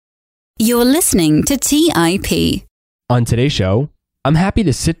You're listening to TIP. On today's show, I'm happy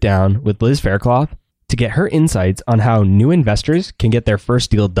to sit down with Liz Faircloth to get her insights on how new investors can get their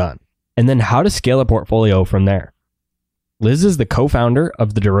first deal done, and then how to scale a portfolio from there. Liz is the co-founder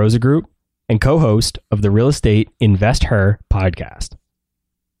of the DeRosa Group and co-host of the Real Estate Invest Her podcast.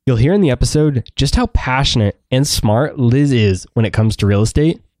 You'll hear in the episode just how passionate and smart Liz is when it comes to real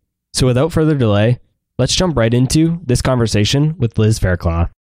estate. So without further delay, let's jump right into this conversation with Liz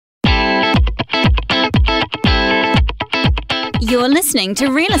Faircloth. You're listening to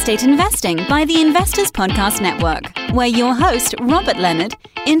Real Estate Investing by the Investors Podcast Network, where your host, Robert Leonard,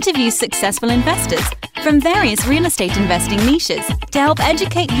 interviews successful investors from various real estate investing niches to help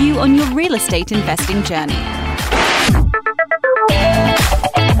educate you on your real estate investing journey.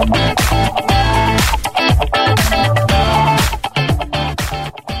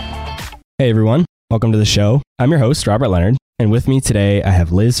 Hey everyone, welcome to the show. I'm your host, Robert Leonard, and with me today I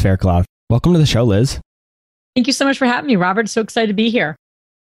have Liz Faircloth. Welcome to the show, Liz. Thank you so much for having me, Robert. So excited to be here.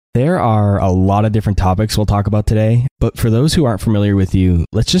 There are a lot of different topics we'll talk about today, but for those who aren't familiar with you,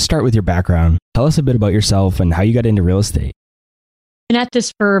 let's just start with your background. Tell us a bit about yourself and how you got into real estate. I've been at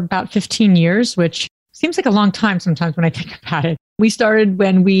this for about 15 years, which seems like a long time sometimes when I think about it. We started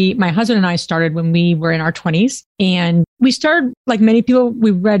my husband and I started when we were in our 20s. And we started, like many people,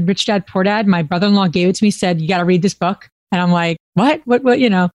 we read Rich Dad, Poor Dad. My brother-in-law gave it to me, said, you got to read this book. And I'm like, what,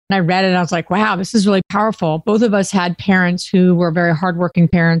 And I read it and I was like, wow, this is really powerful. Both of us had parents who were very hardworking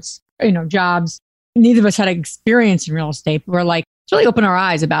parents, jobs. Neither of us had experience in real estate, but we're like, it's really opened our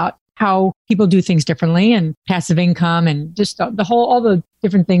eyes about how people do things differently and passive income and just all the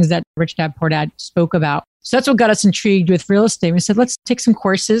different things that Rich Dad, Poor Dad spoke about. So that's what got us intrigued with real estate. We said, let's take some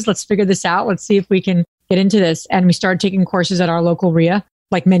courses. Let's figure this out. Let's see if we can get into this. And we started taking courses at our local REIA,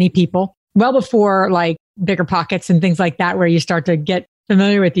 like many people, well before like Bigger Pockets and things like that, where you start to get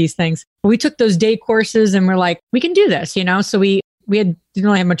familiar with these things. But we took those day courses and we're like, we can do this, So we didn't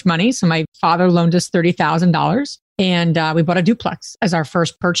really have much money. So my father loaned us $30,000 and we bought a duplex as our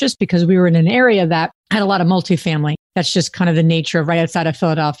first purchase because we were in an area that had a lot of multifamily. That's just kind of the nature of right outside of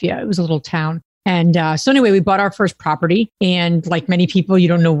Philadelphia. It was a little town. And so anyway, we bought our first property. And like many people, you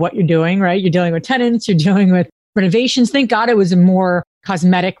don't know what you're doing, right? You're dealing with tenants, you're dealing with renovations. Thank God it was a more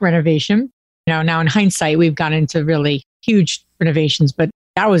cosmetic renovation. Now in hindsight, we've gone into really huge renovations, but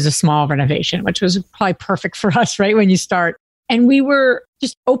that was a small renovation, which was probably perfect for us, right? When you start. And we were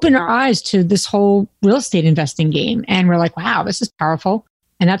just open our eyes to this whole real estate investing game. And we're like, wow, this is powerful.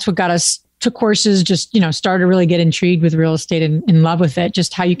 And that's what got us to courses, just, started to really get intrigued with real estate and in love with it,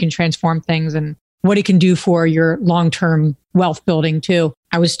 just how you can transform things and what it can do for your long-term wealth building too.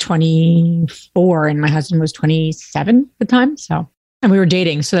 I was 24 and my husband was 27 at the time. And we were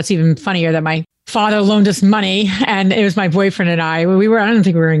dating. So that's even funnier that my father loaned us money and it was my boyfriend and I don't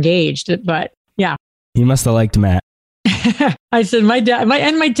think we were engaged, but yeah. You must have liked Matt. I said, my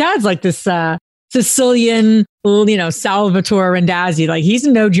dad's like this Sicilian, Salvatore Randazzi. Like he's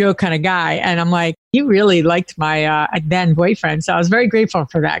a no joke kind of guy. And I'm like, he really liked my then boyfriend. So I was very grateful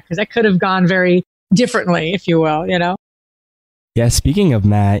for that because that could have gone very differently, if you will, Yeah, speaking of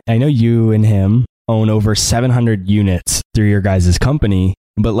Matt, I know you and him own over 700 units through your guys' company,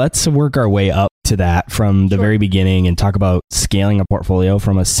 but let's work our way up to that from the very beginning and talk about scaling a portfolio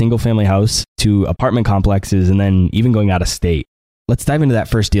from a single family house to apartment complexes and then even going out of state. Let's dive into that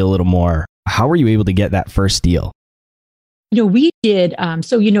first deal a little more. How were you able to get that first deal? We did.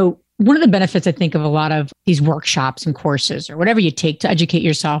 One of the benefits I think of a lot of these workshops and courses or whatever you take to educate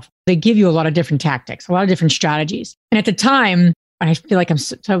yourself, they give you a lot of different tactics, a lot of different strategies. And at the time, I feel like I'm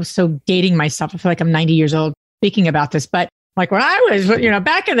so dating myself. I feel like I'm 90 years old speaking about this, but like when I was,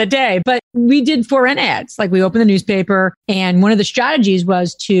 back in the day, but we did for rent ads. Like we opened the newspaper and one of the strategies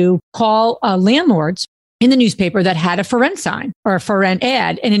was to call landlords in the newspaper that had a for rent sign or a for rent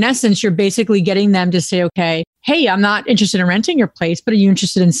ad. And in essence, you're basically getting them to say, okay, hey, I'm not interested in renting your place, but are you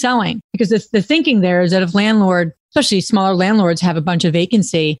interested in selling? Because the thinking there is that if landlord, especially smaller landlords, have a bunch of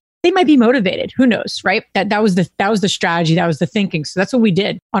vacancy, they might be motivated. Who knows, right? That was the strategy. That was the thinking. So that's what we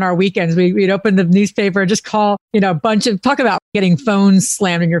did on our weekends. We'd open the newspaper, just call, talk about getting phones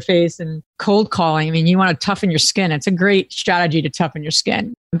slammed in your face and cold calling. I mean, you want to toughen your skin. It's a great strategy to toughen your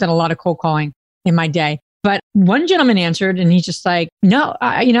skin. I've done a lot of cold calling in my day. But one gentleman answered and he's just like, no,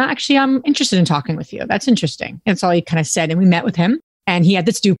 actually, I'm interested in talking with you. That's interesting. That's all he kind of said. And we met with him and he had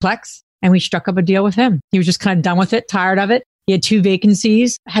this duplex and we struck up a deal with him. He was just kind of done with it, tired of it. He had 2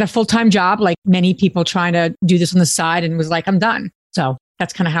 vacancies, had a full-time job, like many people trying to do this on the side, and was like, I'm done. So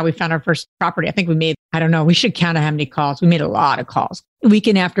that's kind of how we found our first property. I think we made, we should count how many calls. We made a lot of calls,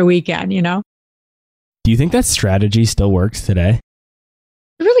 weekend after weekend, Do you think that strategy still works today?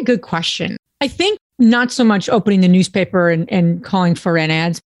 really good question. I think not so much opening the newspaper and calling for rent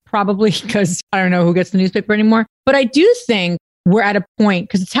ads, probably because I don't know who gets the newspaper anymore. But I do think we're at a point,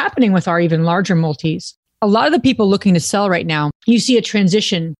 because it's happening with our even larger multis. A lot of the people looking to sell right now, you see a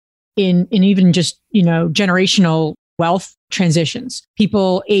transition in even just, generational wealth transitions,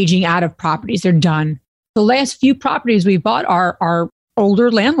 people aging out of properties. They're done. The last few properties we bought are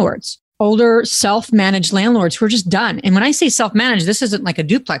older landlords, older self-managed landlords who are just done. And when I say self-managed, this isn't like a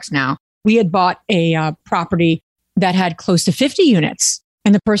duplex now. We had bought a property that had close to 50 units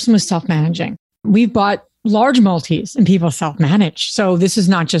and the person was self-managing. We've bought large multis and people self-manage. So this is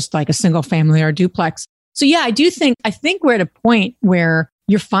not just like a single family or a duplex. So yeah, I think we're at a point where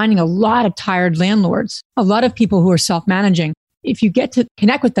you're finding a lot of tired landlords, a lot of people who are self-managing. If you get to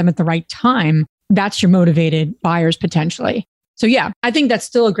connect with them at the right time, that's your motivated buyers potentially. So yeah, I think that's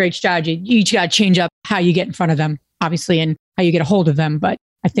still a great strategy. You each got to change up how you get in front of them, obviously, and how you get a hold of them. But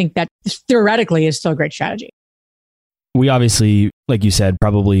I think that theoretically is still a great strategy. We obviously, like you said,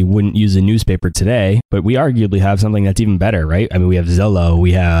 probably wouldn't use a newspaper today, but we arguably have something that's even better, right? I mean, we have Zillow,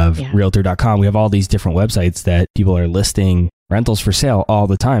 we have Realtor.com, we have all these different websites that people are listing rentals for sale all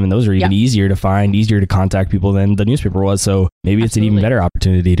the time. And those are even easier to find, easier to contact people than the newspaper was. So maybe it's an even better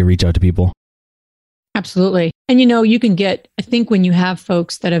opportunity to reach out to people. Absolutely. And you can get, I think when you have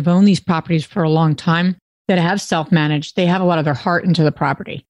folks that have owned these properties for a long time, that have self-managed, they have a lot of their heart into the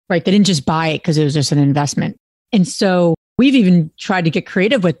property, right? They didn't just buy it because it was just an investment. And so we've even tried to get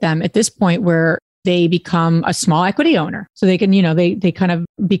creative with them at this point where they become a small equity owner. So they can, they kind of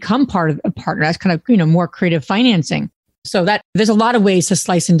become part of a partner. That's kind of, more creative financing. So that there's a lot of ways to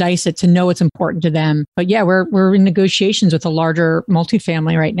slice and dice it to know what's important to them. But yeah, we're in negotiations with a larger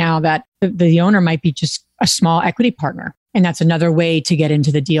multifamily right now that the owner might be just a small equity partner. And that's another way to get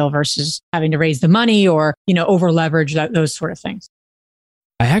into the deal versus having to raise the money or, over leverage, those sort of things.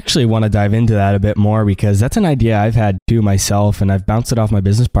 I actually want to dive into that a bit more because that's an idea I've had too myself, and I've bounced it off my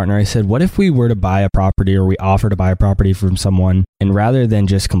business partner. I said, what if we were to buy a property or we offer to buy a property from someone, and rather than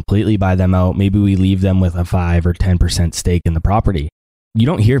just completely buy them out, maybe we leave them with a 5 or 10% stake in the property? You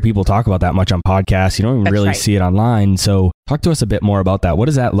don't hear people talk about that much on podcasts. You don't even really see it online. So talk to us a bit more about that. What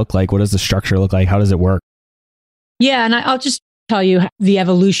does that look like? What does the structure look like? How does it work? Yeah, and I'll just tell you the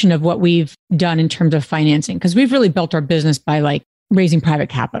evolution of what we've done in terms of financing, because we've really built our business by raising private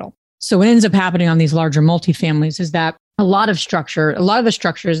capital. So what ends up happening on these larger multifamilies is that a lot of the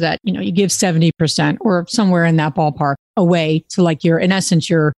structure is that, you give 70% or somewhere in that ballpark away to in essence,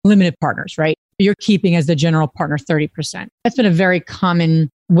 your limited partners, right? You're keeping as the general partner 30%. That's been a very common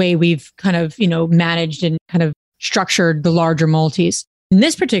way we've kind of, managed and kind of structured the larger multis. In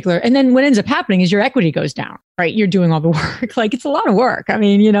this particular, and then what ends up happening is your equity goes down, right? You're doing all the work. It's a lot of work. I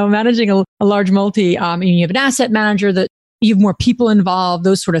mean, managing a large multi, you have an asset manager that you have more people involved,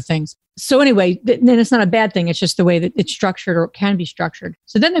 those sort of things. So anyway, then it's not a bad thing. It's just the way that it's structured or it can be structured.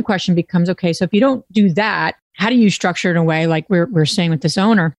 So then the question becomes, okay, so if you don't do that, how do you structure it in a way like we're saying with this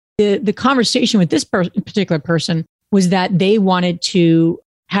owner? The conversation with this particular person was that they wanted to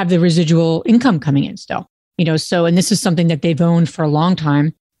have the residual income coming in still. So, and this is something that they've owned for a long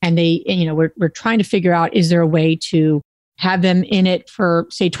time. And we're trying to figure out, is there a way to have them in it for,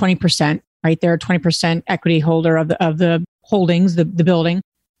 say, 20%, right? They're a 20% equity holder of the holdings, the building.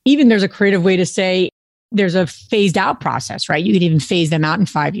 Even there's a creative way to say there's a phased out process, right? You could even phase them out in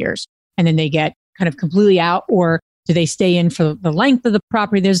 5 years and then they get kind of completely out, or do they stay in for the length of the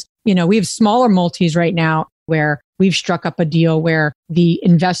property? There's, we have smaller multis right now where we've struck up a deal where the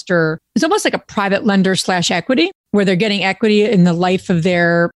investor is almost like a private lender / equity, where they're getting equity in the life of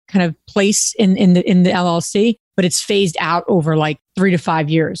their kind of place in the LLC, but it's phased out over 3 to 5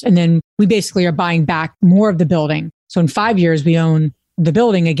 years. And then we basically are buying back more of the building. So in 5 years, we own the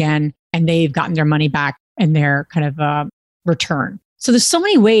building again, and they've gotten their money back and their kind of return. So there's so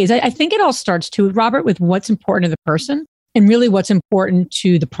many ways. I think it all starts too, Robert, with what's important to the person and really what's important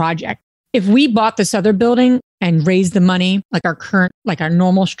to the project. If we bought this other building and raised the money, like our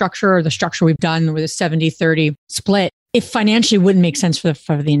normal structure or the structure we've done with a 70-30 split, it financially wouldn't make sense for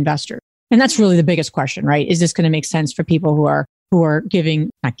the investor. And that's really the biggest question, right? Is this going to make sense for people who are they're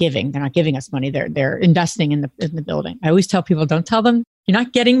not giving us money. They're investing in the building. I always tell people, don't tell them you're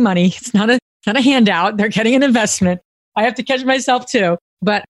not getting money. It's not a handout. They're getting an investment. I have to catch myself too.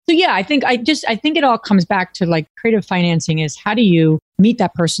 But so yeah, I think it all comes back to creative financing is how do you meet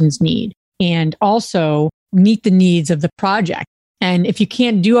that person's need and also meet the needs of the project. And if you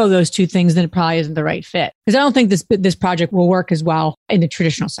can't do all those two things, then it probably isn't the right fit. Because I don't think this project will work as well in the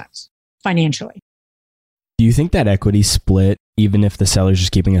traditional sense financially. Do you think that equity split, even if the seller's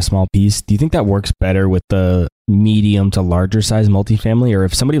just keeping a small piece, do you think that works better with the medium to larger size multifamily? Or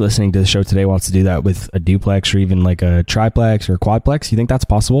if somebody listening to the show today wants to do that with a duplex or even like a triplex or quadplex, you think that's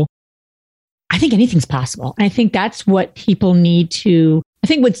possible? I think anything's possible. And I think that's what people need to, I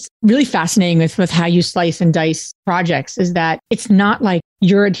think what's really fascinating with how you slice and dice projects is that it's not like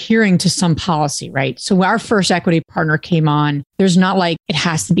you're adhering to some policy, right? So when our first equity partner came on, there's not like, it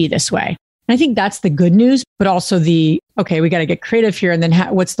has to be this way. And I think that's the good news, but also okay, we got to get creative here. And then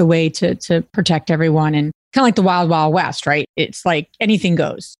what's the way to protect everyone? And kind of like the wild, wild west, right? It's like anything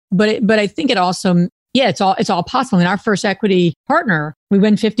goes. But I think it also, yeah, it's all possible. And our first equity partner, we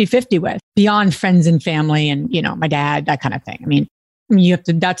went 50-50 with, beyond friends and family and, my dad, that kind of thing. I mean, you have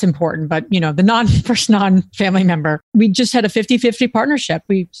to, that's important, but the first non-family member, we just had a 50-50 partnership.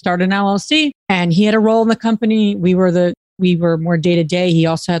 We started an LLC and he had a role in the company. We were more day to day. He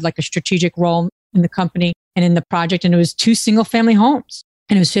also had like a strategic role in the company and in the project. And it was 2 single family homes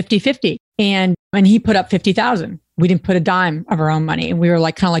and it was 50-50. And he put up 50,000. We didn't put a dime of our own money. And we were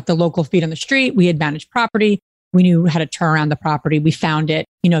like kind of like the local feet on the street. We had managed property. We knew how to turn around the property. We found it,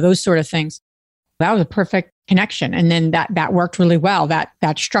 those sort of things. That was a perfect connection. And then that worked really well,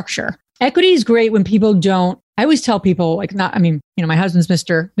 that structure. Equity is great when people don't, I always tell people my husband's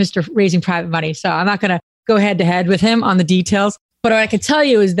Mr. Raising Private Money. So I'm not going to go head to head with him on the details. But what I could tell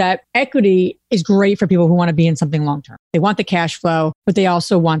you is that equity is great for people who want to be in something long-term. They want the cash flow, but they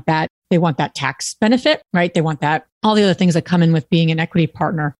also want that tax benefit, right? They want all the other things that come in with being an equity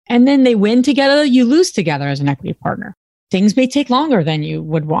partner. And then they win together, you lose together as an equity partner. Things may take longer than you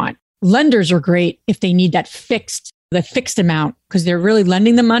would want. Lenders are great if they need the fixed amount because they're really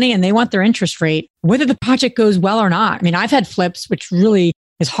lending the money and they want their interest rate, whether the project goes well or not. I mean, I've had flips, which really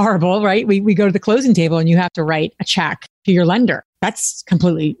is horrible, right? We go to the closing table and you have to write a check to your lender. That's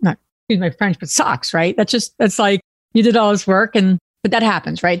completely, not, excuse my French, but sucks, right? That's like you did all this work but that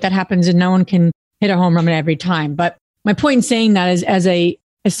happens, right? That happens and no one can hit a home run every time. But my point in saying that is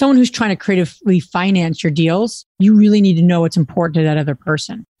as someone who's trying to creatively finance your deals, you really need to know what's important to that other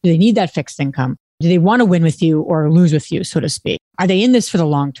person. Do they need that fixed income? Do they want to win with you or lose with you, so to speak? Are they in this for the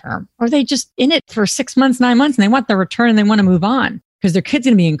long term? Or are they just in it for 6 months, 9 months, and they want the return and they want to move on because their kid's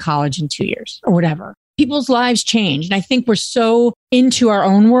going to be in college in 2 years or whatever? People's lives change. And I think we're so into our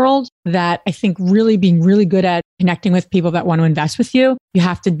own world that I think really being really good at connecting with people that want to invest with you, you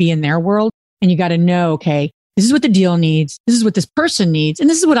have to be in their world and you got to know, okay, this is what the deal needs. This is what this person needs. And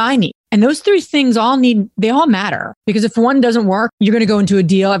this is what I need. And those 3 things they all matter because if one doesn't work, you're going to go into a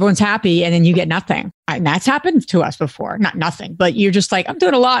deal, everyone's happy, and then you get nothing. And that's happened to us before. Not nothing, but you're just like, I'm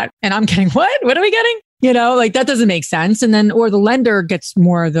doing a lot and I'm getting what? What are we getting? Like that doesn't make sense. And then, or the lender gets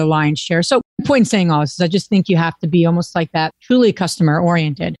more of the lion's share. So the point in saying all this is I just think you have to be almost like that, truly customer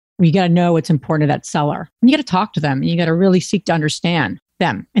oriented. You got to know what's important to that seller. And you got to talk to them and you got to really seek to understand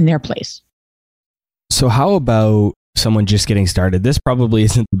them in their place. So how about someone just getting started? This probably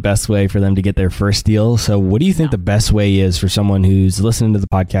isn't the best way for them to get their first deal. So what do you think the best way is for someone who's listening to the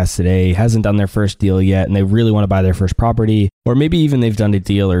podcast today, hasn't done their first deal yet, and they really want to buy their first property, or maybe even they've done a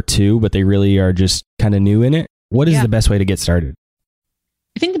deal or 2, but they really are just kind of new in it? What is the best way to get started?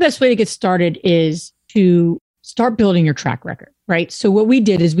 I think the best way to get started is to start building your track record, right? So what we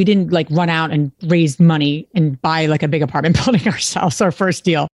did is we didn't like run out and raise money and buy like a big apartment building ourselves, our first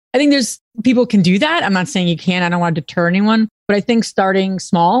deal. I think people can do that. I'm not saying you can't. I don't want to deter anyone, but I think starting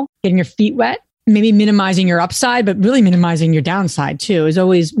small, getting your feet wet, maybe minimizing your upside, but really minimizing your downside too is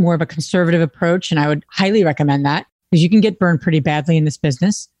always more of a conservative approach. And I would highly recommend that because you can get burned pretty badly in this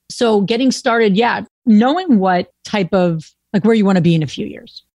business. So getting started, knowing what type of, like where you want to be in a few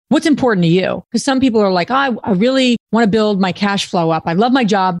years. What's important to you? Because some people are like, I really want to build my cash flow up. I love my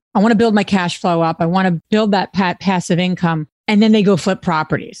job. I want to build my cash flow up. I want to build that passive income. And then they go flip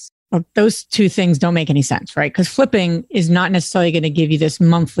properties. Well, those 2 things don't make any sense, right? Because flipping is not necessarily going to give you this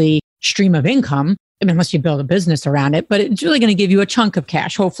monthly stream of income, unless you build a business around it, but it's really going to give you a chunk of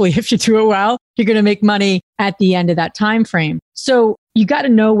cash. Hopefully, if you do it well, you're going to make money at the end of that time frame. So you got to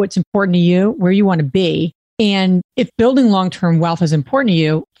know what's important to you, where you want to be. And if building long-term wealth is important to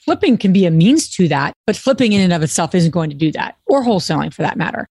you, flipping can be a means to that, but flipping in and of itself isn't going to do that, or wholesaling for that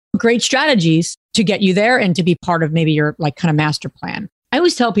matter. Great strategies to get you there and to be part of maybe your like kind of master plan. I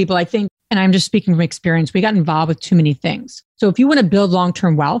always tell people, I think, and I'm just speaking from experience, we got involved with too many things. So if you want to build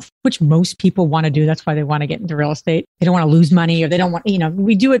long-term wealth, which most people want to do, that's why they want to get into real estate. They don't want to lose money or they don't want,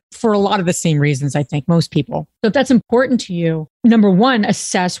 we do it for a lot of the same reasons, I think, most people. So if that's important to you, number 1,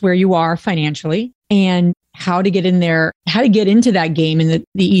 assess where you are financially and how to get in there, how to get into that game in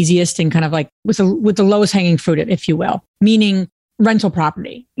the easiest and kind of like with the lowest hanging fruit, if you will, meaning rental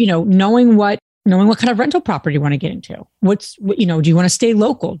property, knowing what kind of rental property you want to get into. Do you want to stay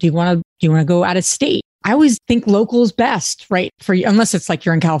local? Do you want to go out of state? I always think local is best, right? For you, unless it's like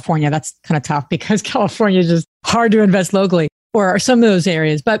you're in California, that's kind of tough because California is just hard to invest locally or some of those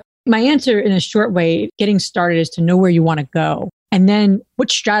areas. But my answer in a short way, getting started is to know where you want to go. And then what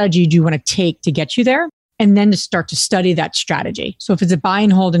strategy do you want to take to get you there? And then to start to study that strategy. So if it's a buy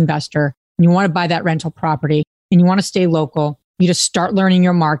and hold investor and you want to buy that rental property and you want to stay local, you just start learning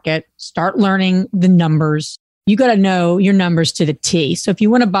your market, start learning the numbers. You got to know your numbers to the T. So if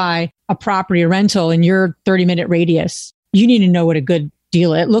you want to buy a property or rental in your 30-minute radius, you need to know what a good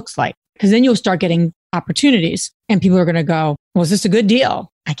deal it looks like, because then you'll start getting opportunities and people are going to go, well, is this a good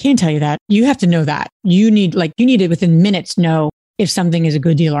deal? I can't tell you that. You have to know that. You need to within minutes know if something is a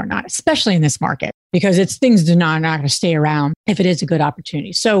good deal or not, especially in this market, because things are not going to stay around if it is a good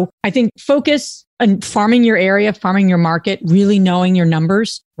opportunity. So I think focus on farming your area, farming your market, really knowing your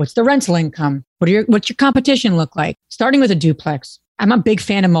numbers. What's the rental income? What's your competition look like? Starting with a duplex. I'm a big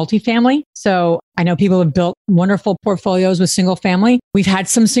fan of multifamily. So I know people have built wonderful portfolios with single family. We've had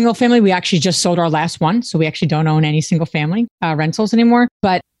some single family. We actually just sold our last one. So we actually don't own any single family rentals anymore,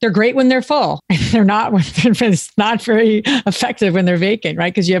 but they're great when they're full. They're not, it's not very effective when they're vacant,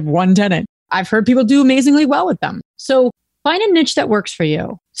 right? Because you have one tenant. I've heard people do amazingly well with them. So find a niche that works for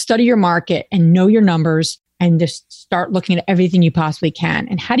you. Study your market and know your numbers and just start looking at everything you possibly can.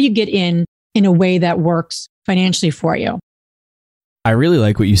 And how do you get in a way that works financially for you? I really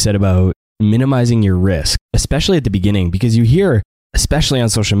like what you said about minimizing your risk, especially at the beginning, because you hear, especially on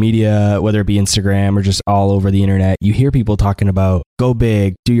social media, whether it be Instagram or just all over the internet, you hear people talking about go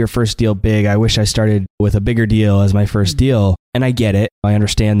big, do your first deal big. I wish I started with a bigger deal as my first deal. And I get it. I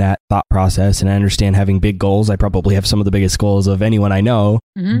understand that thought process and I understand having big goals. I probably have some of the biggest goals of anyone I know.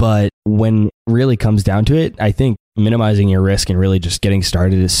 Mm-hmm. But when it really comes down to it, I think minimizing your risk and really just getting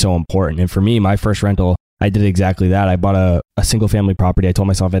started is so important. And for me, my first rental, I did exactly that. I bought a single family property. I told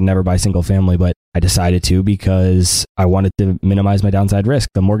myself I'd never buy single family, but I decided to because I wanted to minimize my downside risk.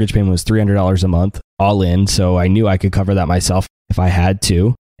 The mortgage payment was $300 a month all in. So I knew I could cover that myself if I had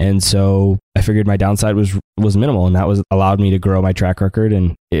to. And so I figured my downside was minimal, and that allowed me to grow my track record.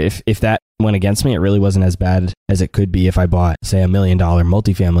 And if that went against me, it really wasn't as bad as it could be if I bought, say, $1 million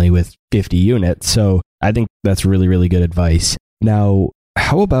multifamily with 50 units. So I think that's really, really good advice. Now,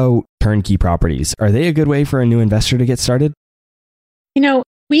 how about turnkey properties? Are they a good way for a new investor to get started?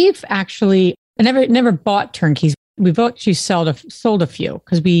 We've actually never bought turnkeys. We've actually sold a few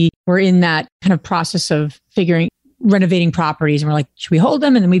because we were in that kind of process of renovating properties. And we're like, should we hold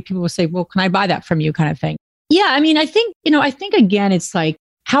them? And then people will say, well, can I buy that from you kind of thing? Yeah. I mean, I think again, it's like,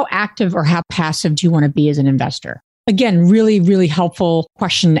 how active or how passive do you want to be as an investor? Again, really, really helpful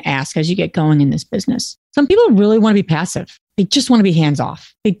question to ask as you get going in this business. Some people really want to be passive. They just want to be hands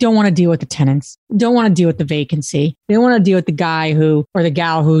off. They don't want to deal with the tenants, don't want to deal with the vacancy. They don't want to deal with the guy or the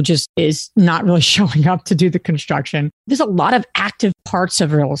gal who just is not really showing up to do the construction. There's a lot of active parts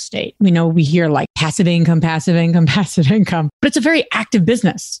of real estate. We hear like passive income, but it's a very active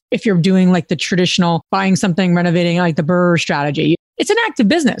business. If you're doing like the traditional buying something, renovating, like the BRRRR strategy, it's an active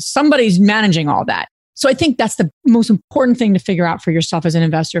business. Somebody's managing all that. So I think that's the most important thing to figure out for yourself as an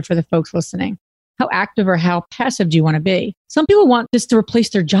investor, for the folks listening. How active or how passive do you want to be? Some people want this to replace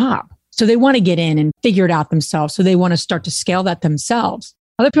their job. So they want to get in and figure it out themselves. So they want to start to scale that themselves.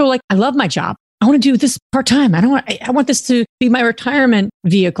 Other people are like, I love my job. I want to do this part-time. I want this to be my retirement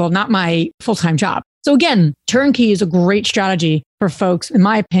vehicle, not my full-time job. So again, turnkey is a great strategy for folks, in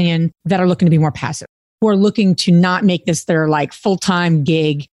my opinion, that are looking to be more passive, who are looking to not make this their like full-time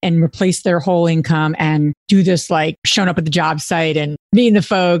gig and replace their whole income and do this like showing up at the job site and meeting the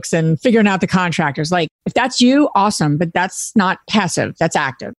folks and figuring out the contractors. Like if that's you, awesome, but that's not passive, that's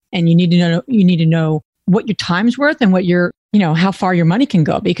active. And you need to know what your time's worth and what how far your money can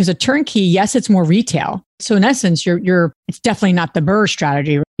go, because a turnkey, yes, it's more retail. So in essence, it's definitely not the BRRRR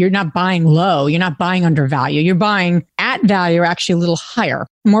strategy. You're not buying low. You're not buying under value. You're buying at value, or actually a little higher,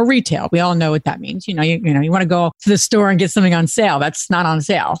 more retail. We all know what that means. You want to go to the store and get something on sale. That's not on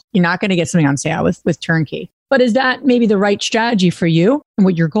sale. You're not going to get something on sale with turnkey. But is that maybe the right strategy for you and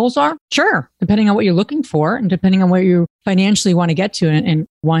what your goals are? Sure. Depending on what you're looking for and depending on where you financially want to get to in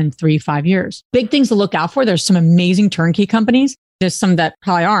 1, 3, 5 years. Big things to look out for. There's some amazing turnkey companies. There's some that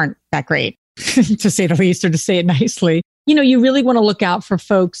probably aren't that great, to say the least, or to say it nicely. You really want to look out for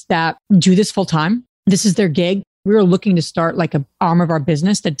folks that do this full time. This is their gig. We were looking to start like an arm of our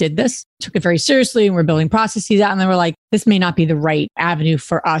business that did this, took it very seriously, and we're building processes out. And then we're like, this may not be the right avenue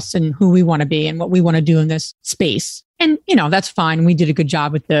for us and who we want to be and what we want to do in this space. And, that's fine. We did a good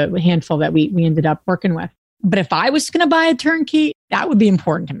job with the handful that we ended up working with. But if I was going to buy a turnkey, that would be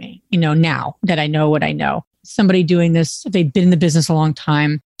important to me, now that I know what I know. Somebody doing this, if they've been in the business a long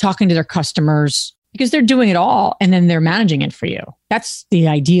time, talking to their customers, because they're doing it all and then they're managing it for you. That's the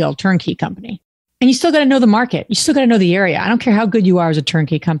ideal turnkey company. And you still got to know the market. You still got to know the area. I don't care how good you are as a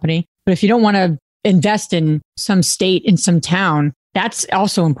turnkey company, but if you don't want to invest in some state, in some town, that's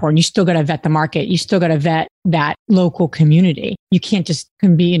also important. You still got to vet the market. You still got to vet that local community. You can't just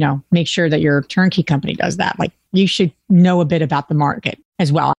make sure that your turnkey company does that. Like, you should know a bit about the market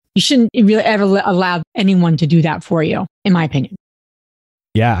as well. You shouldn't really ever allow anyone to do that for you, in my opinion.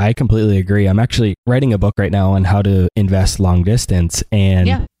 Yeah, I completely agree. I'm actually writing a book right now on how to invest long distance.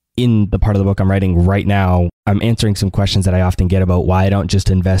 And in the part of the book I'm writing right now, I'm answering some questions that I often get about why I don't just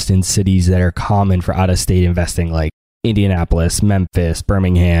invest in cities that are common for out-of-state investing, like Indianapolis, Memphis,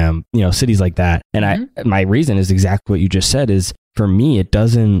 Birmingham, cities like that. And my reason is exactly what you just said is, for me, it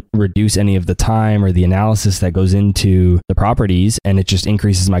doesn't reduce any of the time or the analysis that goes into the properties, and it just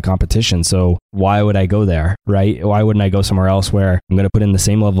increases my competition. So why would I go there, right? Why wouldn't I go somewhere else where I'm going to put in the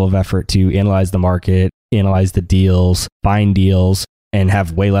same level of effort to analyze the market, analyze the deals, find deals, and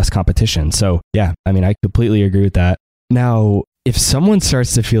have way less competition? So yeah, I completely agree with that. Now, if someone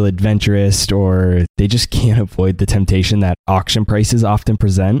starts to feel adventurous or they just can't avoid the temptation that auction prices often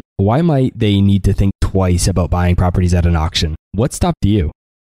present, why might they need to think twice about buying properties at an auction? What stopped you?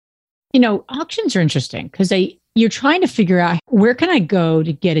 Auctions are interesting because you're trying to figure out, where can I go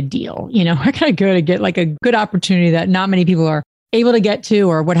to get a deal? Where can I go to get like a good opportunity that not many people are able to get to,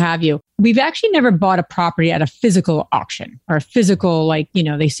 or what have you? We've actually never bought a property at a physical auction or a physical,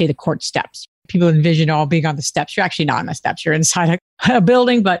 they say the court steps. People envision all being on the steps. You're actually not on the steps. You're inside a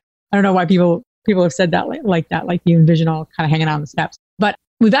building, but I don't know why people have said that like that, like you envision all kind of hanging out on the steps. But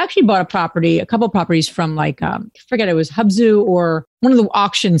we've actually bought a couple of properties from I forget, it was Hubzu or one of the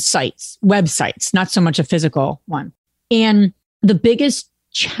auction sites, websites, not so much a physical one. And the biggest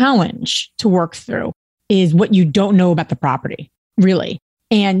challenge to work through is what you don't know about the property, really.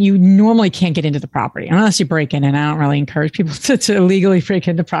 And you normally can't get into the property unless you break in. And I don't really encourage people to illegally break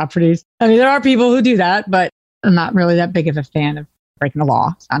into properties. There are people who do that, but I'm not really that big of a fan of breaking the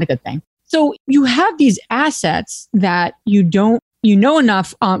law. It's not a good thing. So you have these assets that you know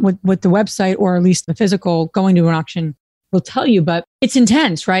enough with the website, or at least the physical going to an auction will tell you, but it's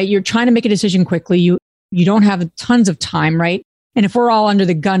intense, right? You're trying to make a decision quickly. You don't have tons of time, right? And if we're all under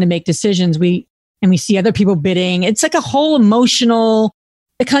the gun to make decisions, we see other people bidding, it's like a whole emotional,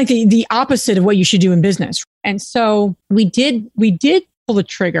 kind of the opposite of what you should do in business. And so we did pull the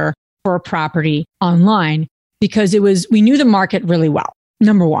trigger for a property online because we knew the market really well.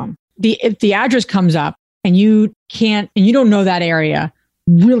 Number one, if the address comes up and you don't know that area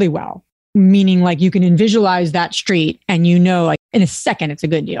really well, meaning like you can visualize that street and in a second, it's a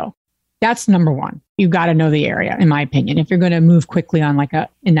good deal. That's number one. You got to know the area, in my opinion, if you're going to move quickly on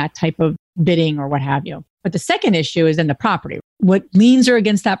in that type of bidding or what have you. But the second issue is in the property. What liens are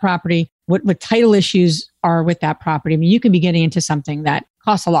against that property? What title issues are with that property? You could be getting into something that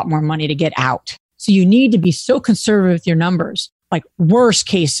costs a lot more money to get out. So you need to be so conservative with your numbers, like worst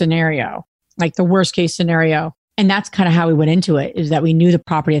case scenario, like the worst case scenario. And that's kind of how we went into it, is that we knew the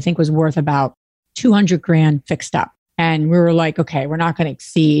property, I think, was worth about 200 grand fixed up. And we were like, okay, we're not going to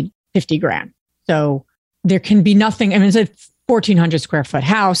exceed 50 grand. So there can be nothing. It's a 1,400 square foot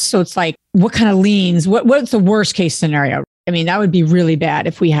house. So it's like, what kind of liens? What's the worst case scenario? That would be really bad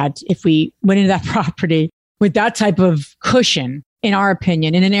if we went into that property with that type of cushion, in our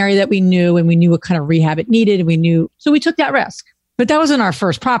opinion, in an area that we knew, and we knew what kind of rehab it needed. So we took that risk. But that wasn't our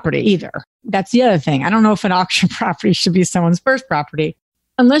first property either. That's the other thing. I don't know if an auction property should be someone's first property.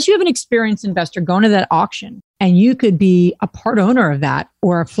 Unless you have an experienced investor going to that auction and you could be a part owner of that,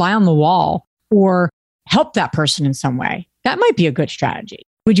 or a fly on the wall, or help that person in some way. That might be a good strategy.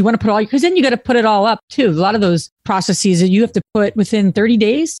 Would you want to put because then you got to put it all up too. A lot of those processes that you have to put within 30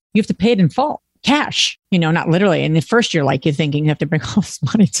 days, you have to pay it in full, cash, not literally. In the first year, you're thinking you have to bring all this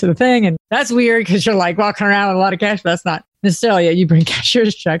money to the thing. And that's weird because you're walking around with a lot of cash, but that's not necessarily it. You bring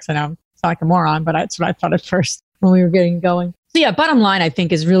cashier's checks. I know I'm like a moron, but that's what I thought at first when we were getting going. So yeah, bottom line, I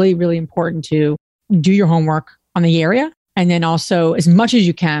think is really, really important to do your homework on the area. And then also, as much as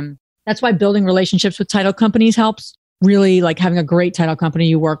you can, that's why building relationships with title companies helps. Really, having a great title company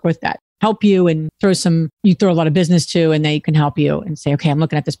you work with that help you and you throw a lot of business to, and they can help you and say, okay, I'm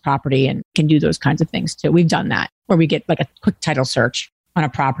looking at this property, and can do those kinds of things too. We've done that, where we get a quick title search on a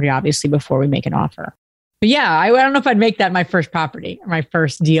property, obviously, before we make an offer. But yeah, I don't know if I'd make that my first property or my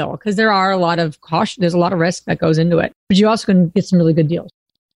first deal, because there are a lot of caution. There's a lot of risk that goes into it, but you also can get some really good deals.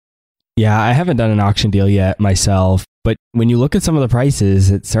 Yeah, I haven't done an auction deal yet myself, but when you look at some of the prices,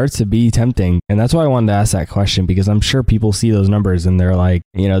 it starts to be tempting. And that's why I wanted to ask that question, because I'm sure people see those numbers and they're like,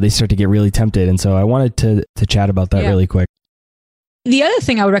 they start to get really tempted. And so I wanted to chat about that really quick. The other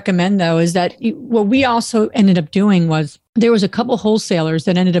thing I would recommend, though, is that what we also ended up doing was there was a couple wholesalers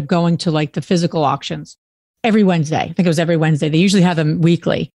that ended up going to like the physical auctions every Wednesday. I think it was every Wednesday. They usually have them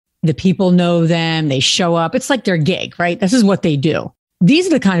weekly. The people know them. They show up. It's like their gig, right? This is what they do. These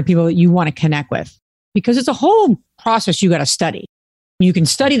are the kind of people that you want to connect with because it's a whole process you got to study. You can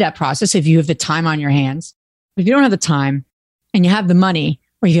study that process if you have the time on your hands. If you don't have the time and you have the money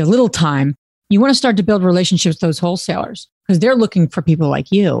or you have little time, you want to start to build relationships with those wholesalers because they're looking for people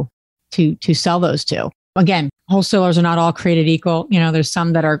like you to sell those to. Again, wholesalers are not all created equal. There's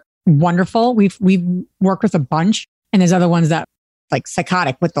some that are wonderful. We've worked with a bunch, and there's other ones that like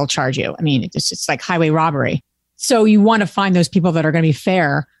psychotic what they'll charge you. I mean, it's like highway robbery. So you want to find those people that are going to be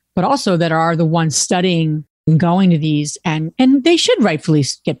fair, but also that are the ones studying and going to these, and they should rightfully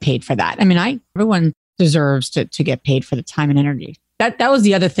get paid for that. I mean, everyone deserves to get paid for the time and energy. That was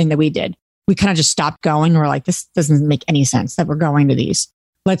the other thing that we did. We kind of just stopped going. We're like, this doesn't make any sense that we're going to these.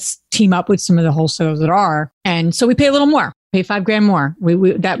 Let's team up with some of the wholesalers that are. And so we pay a little more, pay $5,000 more.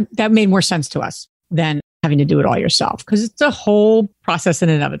 That made more sense to us than having to do it all yourself because it's a whole process in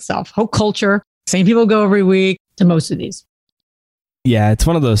and of itself, whole culture. Same people go every week to most of these. Yeah, it's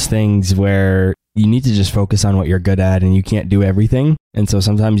one of those things where you need to just focus on what you're good at and you can't do everything. And so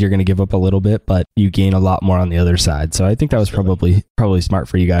sometimes you're going to give up a little bit, but you gain a lot more on the other side. So I think that was probably smart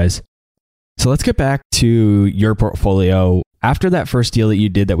for you guys. So let's get back to your portfolio. After that first deal that you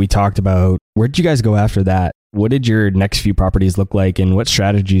did that we talked about, where did you guys go after that? What did your next few properties look like and what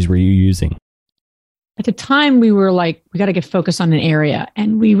strategies were you using? At the time, we were like, we got to get focused on an area.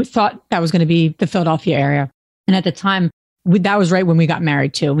 And we thought that was going to be the Philadelphia area. And at the time, that was right when we got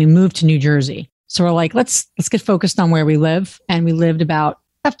married too. We moved to New Jersey. So we're like, let's get focused on where we live. And we lived about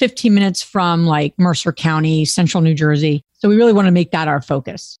 15 minutes from like Mercer County, central New Jersey. So we really want to make that our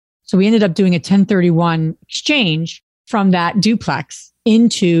focus. So we ended up doing a 1031 exchange from that duplex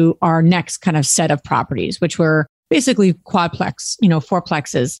into our next kind of set of properties, which were basically quadplex,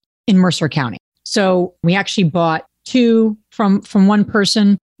 fourplexes in Mercer County. So we actually bought 2 from one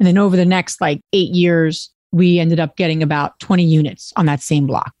person. And then over the next like 8 years, we ended up getting about 20 units on that same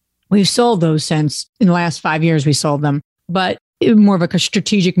block. We've sold those since in the last 5 years, we sold them, but it was more of a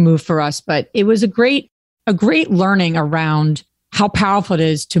strategic move for us. But it was a great learning around how powerful it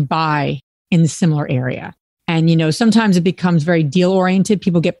is to buy in the similar area. And, sometimes it becomes very deal oriented.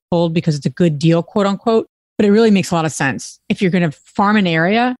 People get pulled because it's a good deal, quote unquote, but it really makes a lot of sense. If you're going to farm an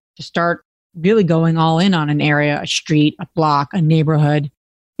area, to start really going all in on an area, a street, a block, a neighborhood,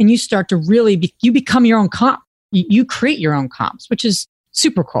 and you start to really, you become your own comp. You create your own comps, which is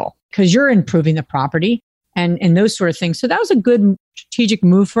super cool because you're improving the property and those sort of things. So that was a good strategic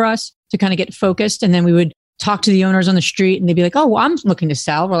move for us to kind of get focused. And then we would talk to the owners on the street and they'd be like, oh, well, I'm looking to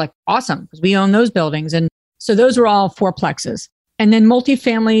sell. We're like, awesome, because we own those buildings. And so those were all fourplexes. And then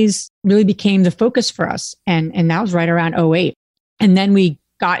multifamilies really became the focus for us. And that was right around 2008. And then we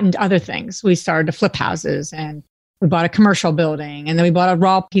got into other things. We started to flip houses and we bought a commercial building and then we bought a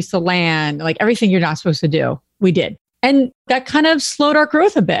raw piece of land, like everything you're not supposed to do, we did. And that kind of slowed our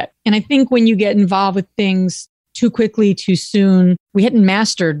growth a bit. And I think when you get involved with things too quickly, too soon, we hadn't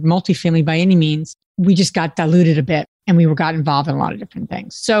mastered multifamily by any means. We just got diluted a bit and we got involved in a lot of different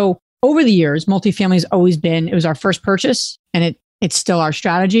things. So over the years, multifamily has always been, it was our first purchase and it's still our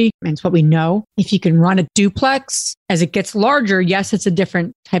strategy and it's what we know. If you can run a duplex as it gets larger, yes, it's a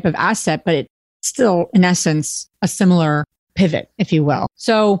different type of asset, but it's still in essence a similar pivot, if you will.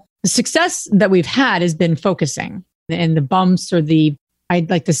 So the success that we've had has been focusing, and the bumps or I'd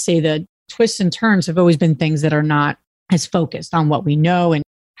like to say the twists and turns have always been things that are not as focused on what we know and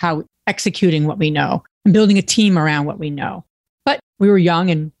how executing what we know and building a team around what we know. But we were young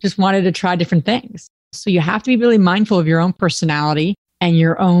and just wanted to try different things. So you have to be really mindful of your own personality and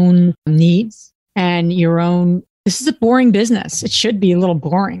your own needs and this is a boring business. It should be a little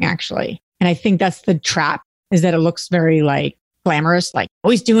boring, actually. And I think that's the trap, is that it looks very like glamorous, like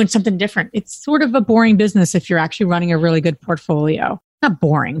always doing something different. It's sort of a boring business if you're actually running a really good portfolio. Not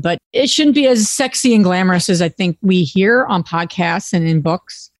boring, but it shouldn't be as sexy and glamorous as I think we hear on podcasts and in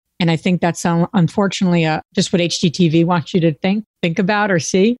books. And I think that's unfortunately just what HGTV wants you to think about or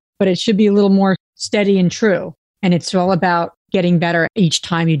see. But it should be a little more steady and true. And it's all about getting better each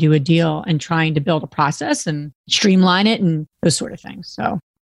time you do a deal and trying to build a process and streamline it and those sort of things. So,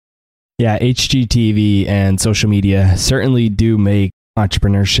 yeah, HGTV and social media certainly do make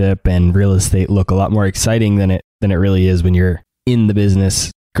entrepreneurship and real estate look a lot more exciting than it really is when you're in the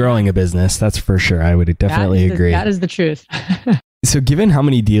business, growing a business. That's for sure. I would definitely agree. That is the truth. So given how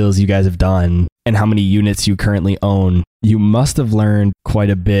many deals you guys have done and how many units you currently own, You must have learned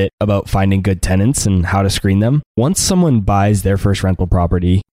quite a bit about finding good tenants and how to screen them. Once someone buys their first rental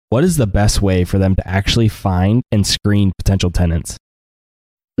property, what is the best way for them to actually find and screen potential tenants?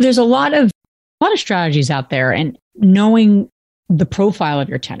 There's a lot of strategies out there, and knowing the profile of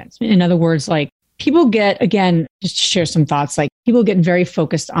your tenants. In other words, like people get, again, just to share some thoughts, like people get very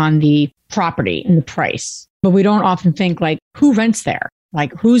focused on the property and the price, but we don't often think like who rents there,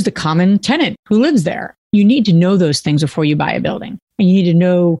 like who's the common tenant who lives there. You need to know those things before you buy a building, and you need to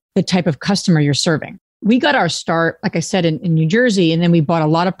know the type of customer you're serving. We got our start, like I said, in New Jersey, and then we bought a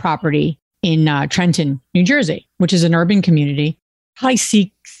lot of property in Trenton, New Jersey, which is an urban community, high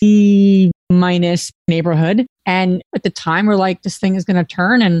C minus neighborhood. And at the time, we're like, this thing is going to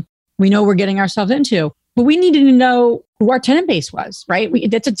turn, and we know we're getting ourselves into. But we needed to know who our tenant base was, right?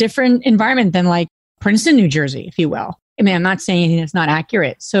 That's a different environment than like Princeton, New Jersey, if you will. I mean, I'm not saying anything that's not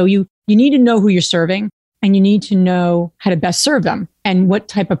accurate. So you need to know who you're serving, and you need to know how to best serve them and what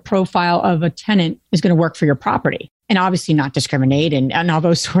type of profile of a tenant is going to work for your property. And obviously not discriminate and all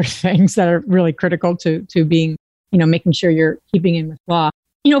those sort of things that are really critical to being, making sure you're keeping in with law.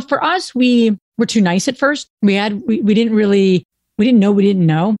 For us, we were too nice at first. We didn't know we didn't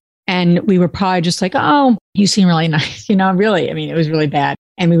know. And we were probably just like, oh, you seem really nice. Really, it was really bad.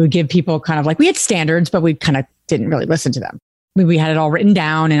 And we would give people kind of like, we had standards, but we kind of didn't really listen to them. We had it all written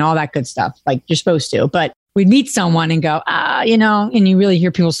down and all that good stuff, like you're supposed to. But we'd meet someone and go, and you really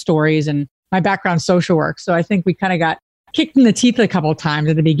hear people's stories. And my background's social work. So I think we kind of got kicked in the teeth a couple of times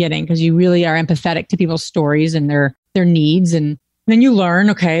at the beginning because you really are empathetic to people's stories and their needs. And then you learn,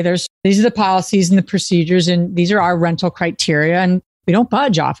 okay, these are the policies and the procedures, and these are our rental criteria. And we don't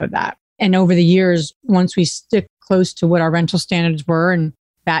budge off of that. And over the years, once we stick close to what our rental standards were, and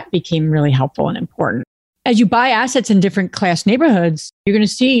that became really helpful and important. As you buy assets in different class neighborhoods, you're going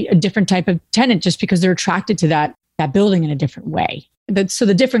to see a different type of tenant just because they're attracted to that building in a different way. So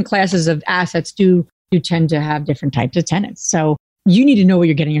the different classes of assets do tend to have different types of tenants. So you need to know what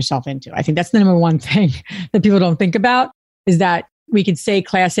you're getting yourself into. I think that's the number one thing that people don't think about, is that we could say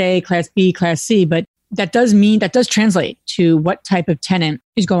class A, class B, class C, but that does translate to what type of tenant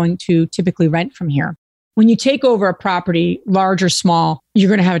is going to typically rent from here. When you take over a property, large or small, you're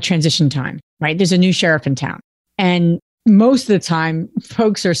going to have a transition time, right? There's a new sheriff in town. And most of the time,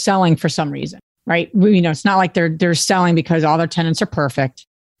 folks are selling for some reason, right? It's not like they're selling because all their tenants are perfect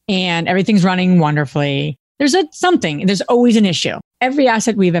and everything's running wonderfully. There's always an issue. Every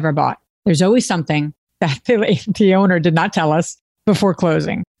asset we've ever bought, there's always something that the owner did not tell us before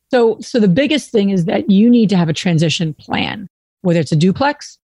closing. So the biggest thing is that you need to have a transition plan, whether it's a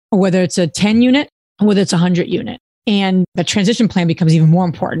duplex or whether it's a 10 unit, or whether it's a 100 unit. And the transition plan becomes even more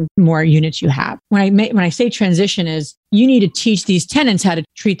important the more units you have. When I say transition is you need to teach these tenants how to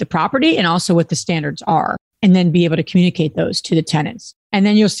treat the property and also what the standards are, and then be able to communicate those to the tenants. And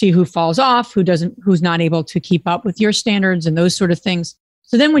then you'll see who falls off, who's not able to keep up with your standards and those sort of things.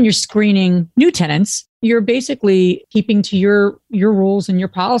 So then when you're screening new tenants, you're basically keeping to your rules and your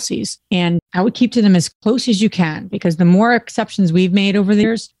policies. And I would keep to them as close as you can, because the more exceptions we've made over the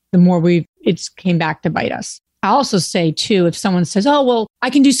years, the more it's came back to bite us. I also say too, if someone says, oh, well, I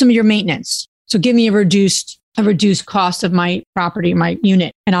can do some of your maintenance, so give me a reduced cost of my property, my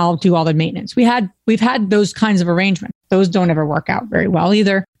unit, and I'll do all the maintenance. We've had those kinds of arrangements. Those don't ever work out very well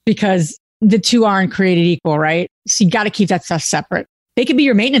either, because the two aren't created equal, right? So you got to keep that stuff separate. They could be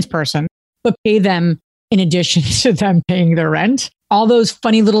your maintenance person, but pay them in addition to them paying their rent. All those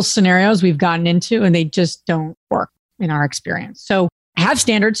funny little scenarios we've gotten into, and they just don't work in our experience. So have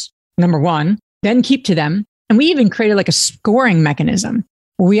standards, number one, then keep to them. And we even created like a scoring mechanism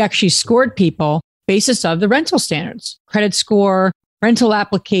where we actually scored people basis of the rental standards, credit score, rental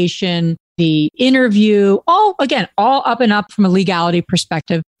application, the interview, all up and up from a legality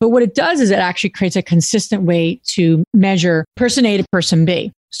perspective. But what it does is it actually creates a consistent way to measure person A to person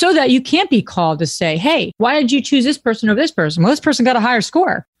B, so that you can't be called to say, hey, why did you choose this person over this person? Well, this person got a higher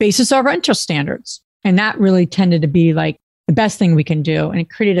score basis of rental standards. And that really tended to be like the best thing we can do. And it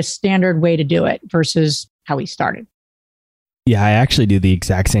created a standard way to do it versus how we started. Yeah, I actually do the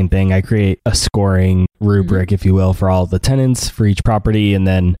exact same thing. I create a scoring rubric, if you will, for all the tenants for each property. And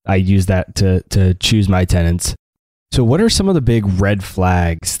then I use that to choose my tenants. So what are some of the big red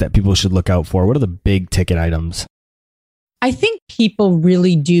flags that people should look out for? What are the big ticket items? I think people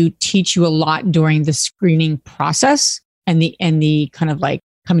really do teach you a lot during the screening process and the kind of like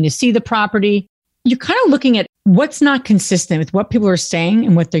coming to see the property. You're kind of looking at what's not consistent with what people are saying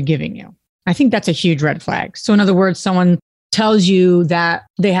and what they're giving you. I think that's a huge red flag. So in other words, someone tells you that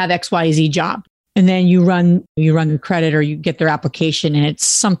they have XYZ job, and then you run the credit or you get their application and it's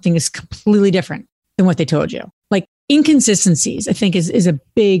something is completely different than what they told you. Like inconsistencies, I think is a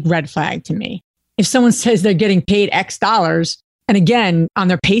big red flag to me. If someone says they're getting paid X dollars, and again, on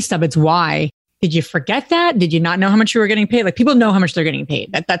their pay stub, it's Y. Did you forget that? Did you not know how much you were getting paid? Like, people know how much they're getting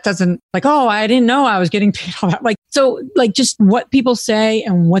paid. That doesn't like, oh, I didn't know I was getting paid all that. Like, so like just what people say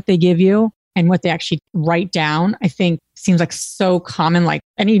and what they give you and what they actually write down, I think seems like so common. Like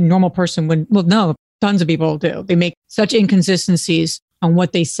any normal person would, well, no, tons of people do. They make such inconsistencies on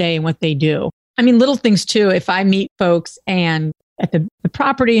what they say and what they do. I mean, little things too. If I meet folks and at the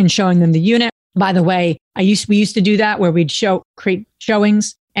property and showing them the unit, by the way, we used to do that where we'd create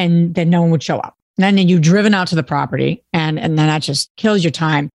showings and then no one would show up. And then you've driven out to the property and then that just kills your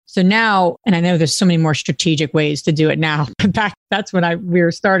time. So now, and I know there's so many more strategic ways to do it now, but that's when we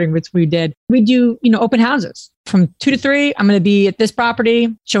were starting, which we did. We do, open houses from 2 to 3. I'm going to be at this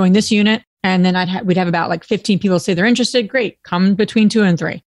property showing this unit. And then we'd have about like 15 people say they're interested. Great. Come between 2 and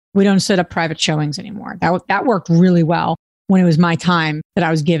 3. We don't set up private showings anymore. That worked really well when it was my time that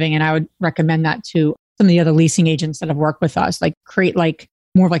I was giving. And I would recommend that to some of the other leasing agents that have worked with us, like create like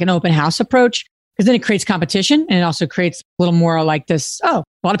more of like an open house approach, because then it creates competition and it also creates a little more like this. Oh,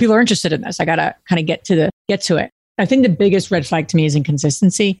 a lot of people are interested in this. I got to kind of get to it. I think the biggest red flag to me is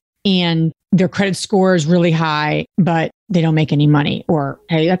inconsistency, and their credit score is really high, but they don't make any money. Or,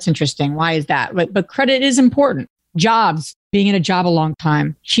 hey, that's interesting. Why is that? But credit is important. Jobs, being in a job a long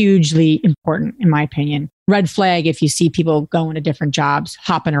time, hugely important, in my opinion. Red flag if you see people going to different jobs,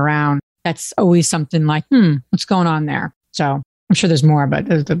 hopping around. That's always something like, what's going on there? So I'm sure there's more, but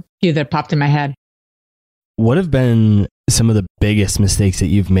there's the few that popped in my head. What have been some of the biggest mistakes that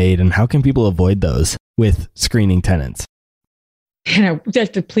you've made, and how can people avoid those with screening tenants?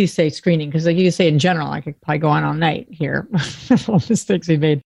 Just to please say screening, because like you say in general, I could probably go on all night here. All mistakes we've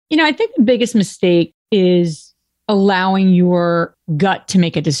made. I think the biggest mistake is allowing your gut to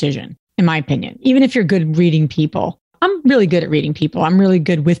make a decision, in my opinion. Even if you're good at reading people. I'm really good at reading people. I'm really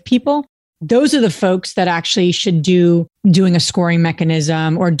good with people. Those are the folks that actually should doing a scoring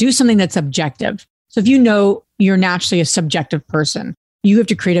mechanism or do something that's objective. So if you're naturally a subjective person, you have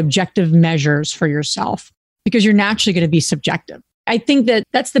to create objective measures for yourself because you're naturally going to be subjective. I think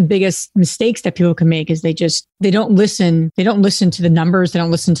that's the biggest mistakes that people can make is they don't listen. They don't listen to the numbers. They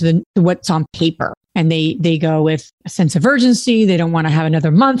don't listen to what's on paper. And they go with a sense of urgency. They don't want to have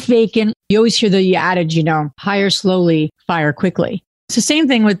another month vacant. You always hear the adage, hire slowly, fire quickly. It's the same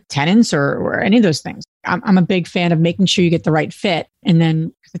thing with tenants or any of those things. I'm a big fan of making sure you get the right fit. And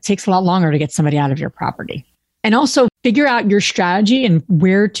then it takes a lot longer to get somebody out of your property. And also figure out your strategy and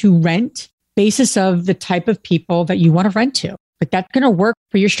where to rent basis of the type of people that you want to rent to. Like that's going to work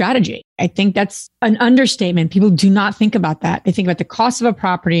for your strategy. I think that's an understatement. People do not think about that. They think about the cost of a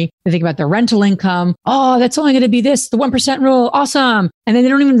property. They think about the rental income. Oh, that's only going to be this, the 1% rule. Awesome. And then they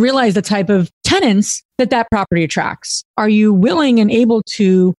don't even realize the type of tenants that property attracts. Are you willing and able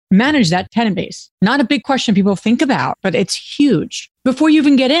to manage that tenant base? Not a big question people think about, but it's huge. Before you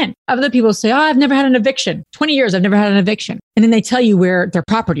even get in, other people say, I've never had an eviction. 20 years, I've never had an eviction. And then they tell you where their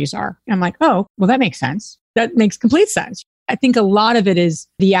properties are. And I'm like, oh, well, that makes sense. That makes complete sense. I think a lot of it is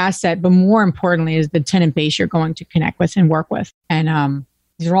the asset, but more importantly is the tenant base you're going to connect with and work with. And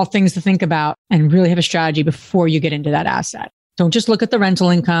these are all things to think about and really have a strategy before you get into that asset. Don't just look at the rental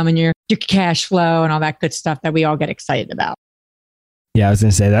income and your cash flow and all that good stuff that we all get excited about. Yeah, I was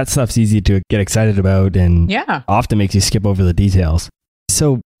going to say that stuff's easy to get excited about and often makes you skip over the details.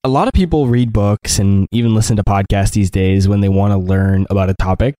 So a lot of people read books and even listen to podcasts these days when they want to learn about a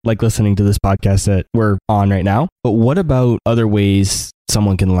topic, like listening to this podcast that we're on right now. But what about other ways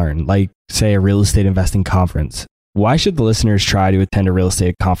someone can learn, like say a real estate investing conference? Why should the listeners try to attend a real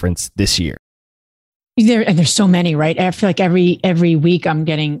estate conference this year? There's so many, right? I feel like every week I'm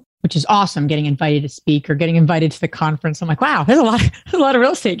getting, which is awesome, getting invited to speak or getting invited to the conference. I'm like, wow, there's a lot of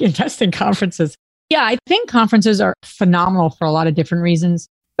real estate investing conferences. Yeah, I think conferences are phenomenal for a lot of different reasons,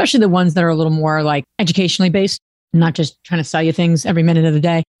 especially the ones that are a little more like educationally based, not just trying to sell you things every minute of the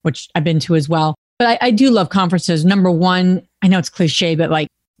day, which I've been to as well. But I do love conferences. Number one, I know it's cliche, but like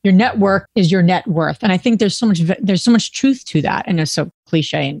your network is your net worth. And I think there's so much truth to that. And it's so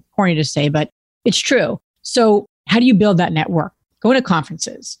cliche and corny to say, but it's true. So how do you build that network? Go to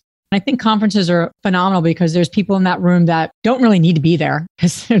conferences. And I think conferences are phenomenal because there's people in that room that don't really need to be there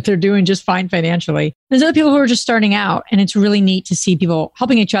because they're doing just fine financially. There's other people who are just starting out, and it's really neat to see people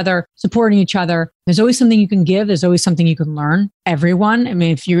helping each other, supporting each other. There's always something you can give. There's always something you can learn. Everyone. I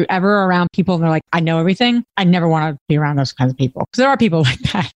mean, if you're ever around people and they're like, I know everything, I never want to be around those kinds of people because there are people like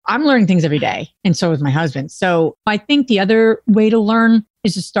that. I'm learning things every day. And so is my husband. So I think the other way to learn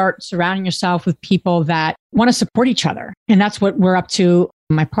is to start surrounding yourself with people that want to support each other. And that's what we're up to.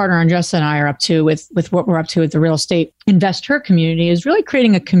 my partner Andressa and I are up to with what we're up to with the real estate investor community is really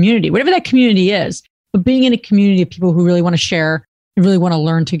creating a community, whatever that community is, but being in a community of people who really want to share and really want to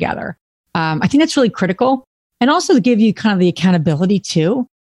learn together. I think that's really critical. And also to give you kind of the accountability too.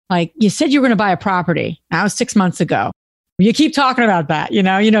 Like you said, you were going to buy a property. That was 6 months ago. You keep talking about that. You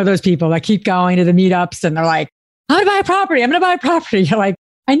know those people that keep going to the meetups and they're like, I'm going to buy a property. I'm going to buy a property. You're like,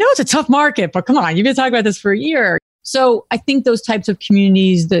 I know it's a tough market, but come on, you've been talking about this for a year. So I think those types of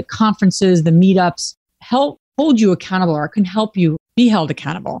communities, the conferences, the meetups help hold you accountable or can help you be held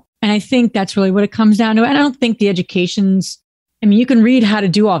accountable. And I think that's really what it comes down to. And I don't think the you can read how to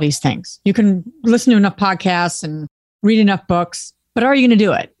do all these things. You can listen to enough podcasts and read enough books, but are you going to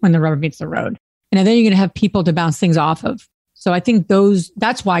do it when the rubber meets the road? And then you're going to have people to bounce things off of. So I think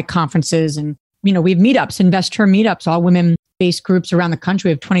that's why conferences and, we have meetups, investor meetups, all women-based groups around the country.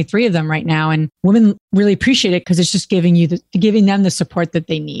 We have 23 of them right now. And women really appreciate it because it's just giving them the support that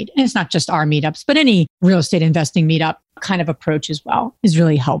they need. And it's not just our meetups, but any real estate investing meetup kind of approach as well is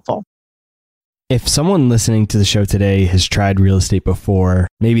really helpful. If someone listening to the show today has tried real estate before,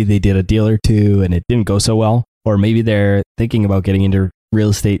 maybe they did a deal or two and it didn't go so well, or maybe they're thinking about getting into real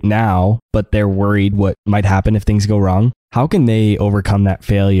estate now, but they're worried what might happen if things go wrong. How can they overcome that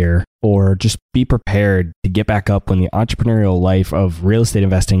failure or just be prepared to get back up when the entrepreneurial life of real estate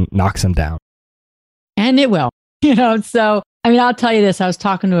investing knocks them down? And it will, so, I'll tell you this. I was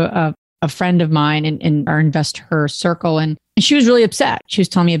talking to a friend of mine in our investor circle, and she was really upset. She was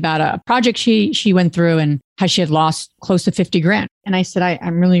telling me about a project she went through and how she had lost close to 50 grand. And I said,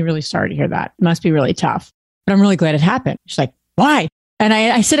 I'm really, really sorry to hear that. It must be really tough, but I'm really glad it happened. She's like, why? And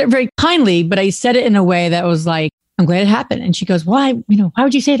I said it very kindly, but I said it in a way that was like, I'm glad it happened. And she goes, why? Why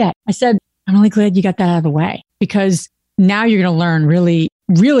would you say that? I said, I'm really glad you got that out of the way because now you're going to learn really,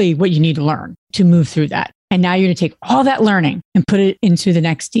 really what you need to learn to move through that. And now you're going to take all that learning and put it into the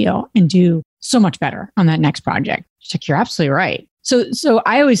next deal and do so much better on that next project. She's like, you're absolutely right. So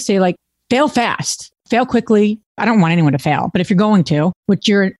I always say fail fast, fail quickly. I don't want anyone to fail, but if you're going to,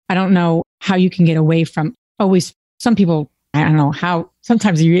 I don't know how you can get away from always, some people, I don't know how,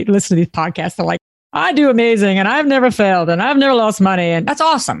 sometimes you listen to these podcasts, they're like, I do amazing and I've never failed and I've never lost money. And that's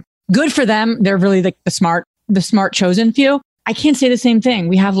awesome. Good for them. They're really the smart chosen few. I can't say the same thing.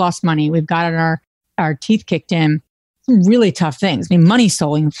 We have lost money. We've gotten our teeth kicked in. Some really tough things. Money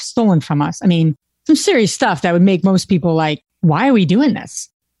stolen from us. Some serious stuff that would make most people like, why are we doing this?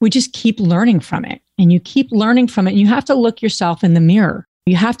 We just keep learning from it. And you keep learning from it. And you have to look yourself in the mirror.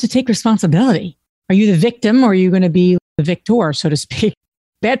 You have to take responsibility. Are you the victim or are you going to be the victor, so to speak?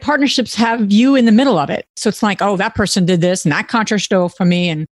 Bad partnerships have you in the middle of it. So it's like, oh, that person did this and that contract stole from me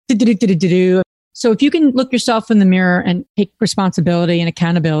and do. So if you can look yourself in the mirror and take responsibility and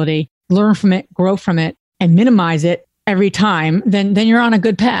accountability, learn from it, grow from it, and minimize it every time, then you're on a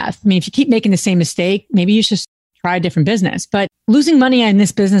good path. If you keep making the same mistake, maybe you should try a different business. But losing money in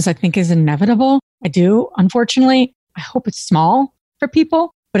this business, I think, is inevitable. I do, unfortunately. I hope it's small for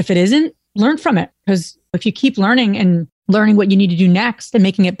people. But if it isn't, learn from it. Because if you keep learning and learning what you need to do next and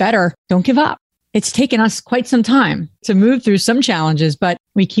making it better, don't give up. It's taken us quite some time to move through some challenges, but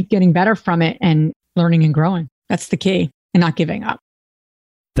we keep getting better from it and learning and growing. That's the key, and not giving up.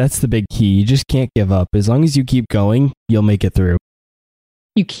 That's the big key. You just can't give up. As long as you keep going, you'll make it through.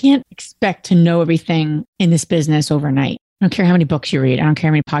 You can't expect to know everything in this business overnight. I don't care how many books you read. I don't care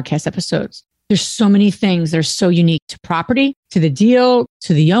how many podcast episodes. There's so many things that are so unique to property, to the deal,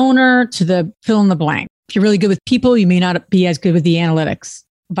 to the owner, to the fill in the blank. If you're really good with people, you may not be as good with the analytics,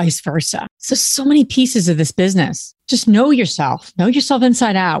 vice versa. So many pieces of this business. Just know yourself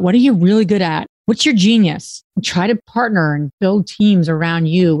inside out. What are you really good at? What's your genius? And try to partner and build teams around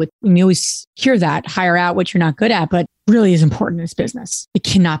you. We always hear that, hire out what you're not good at, but really is important in this business. It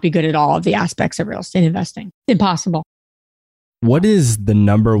cannot be good at all of the aspects of real estate investing. Impossible. What is the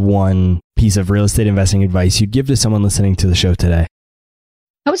number one piece of real estate investing advice you'd give to someone listening to the show today?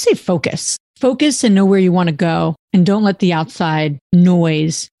 I would say focus. Focus and know where you want to go, and don't let the outside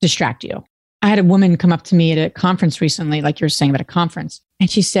noise distract you. I had a woman come up to me at a conference recently, like you were saying about a conference, and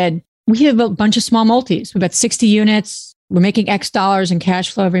she said, we have a bunch of small multis. We've got 60 units. We're making X dollars in cash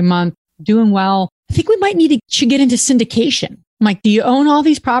flow every month, doing well. I think we should get into syndication. I'm like, do you own all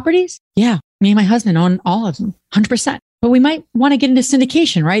these properties? Yeah, me and my husband own all of them, 100%. But we might want to get into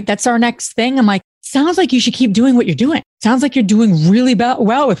syndication, right? That's our next thing. I'm like, sounds like you should keep doing what you're doing. Sounds like you're doing really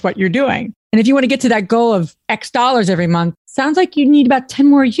well with what you're doing. And if you want to get to that goal of X dollars every month, sounds like you need about 10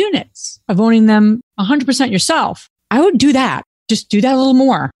 more units of owning them 100% yourself. I would do that. Just do that a little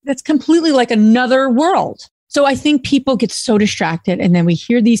more. That's completely like another world. So I think people get so distracted, and then we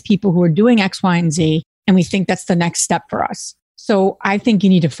hear these people who are doing X, Y, and Z, and we think that's the next step for us. So I think you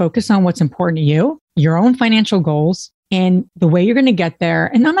need to focus on what's important to you, your own financial goals, and the way you're going to get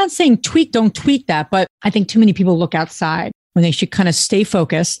there. And I'm not saying don't tweak that, but I think too many people look outside when they should kind of stay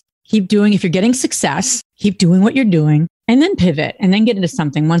focused, keep doing, if you're getting success, keep doing what you're doing, and then pivot and then get into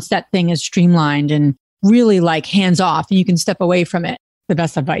something once that thing is streamlined and really like hands off and you can step away from it. The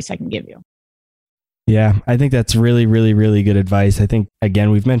best advice I can give you. Yeah, I think that's really, really, really good advice. I think,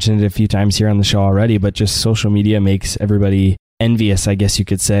 again, we've mentioned it a few times here on the show already, but just social media makes everybody envious, I guess you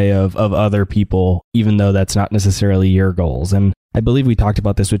could say, of other people, even though that's not necessarily your goals. And I believe we talked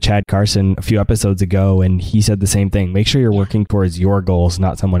about this with Chad Carson a few episodes ago, and he said the same thing. Make sure you're working towards your goals,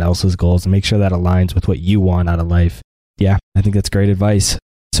 not someone else's goals, and make sure that aligns with what you want out of life. Yeah, I think that's great advice.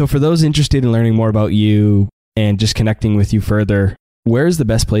 So for those interested in learning more about you and just connecting with you further, where's the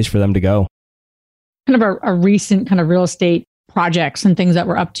best place for them to go? Kind of a recent kind of real estate projects and things that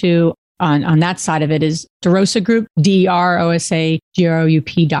we're up to on that side of it is DeRosa Group, DeRosa.com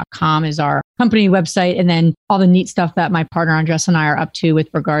is our company website. And then all the neat stuff that my partner Andres and I are up to with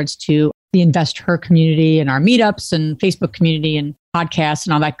regards to the Invest Her community and our meetups and Facebook community and podcasts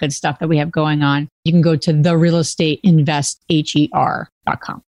and all that good stuff that we have going on. You can go to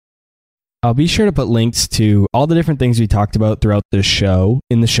therealestateinvesther.com. I'll be sure to put links to all the different things we talked about throughout the show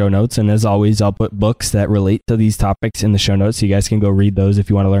in the show notes. And as always, I'll put books that relate to these topics in the show notes. So you guys can go read those if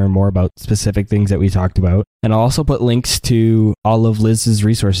you want to learn more about specific things that we talked about. And I'll also put links to all of Liz's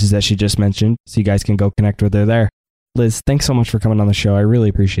resources that she just mentioned. So you guys can go connect with her there. Liz, thanks so much for coming on the show. I really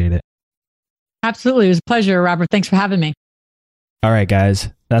appreciate it. Absolutely. It was a pleasure, Robert. Thanks for having me. All right, guys.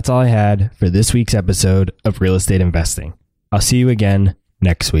 That's all I had for this week's episode of Real Estate Investing. I'll see you again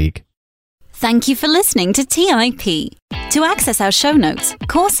next week. Thank you for listening to TIP. To access our show notes,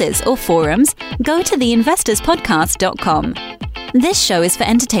 courses, or forums, go to theinvestorspodcast.com. This show is for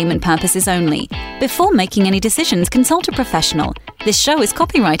entertainment purposes only. Before making any decisions, consult a professional. This show is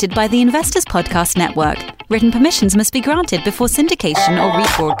copyrighted by the Investors Podcast Network. Written permissions must be granted before syndication or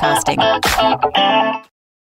rebroadcasting.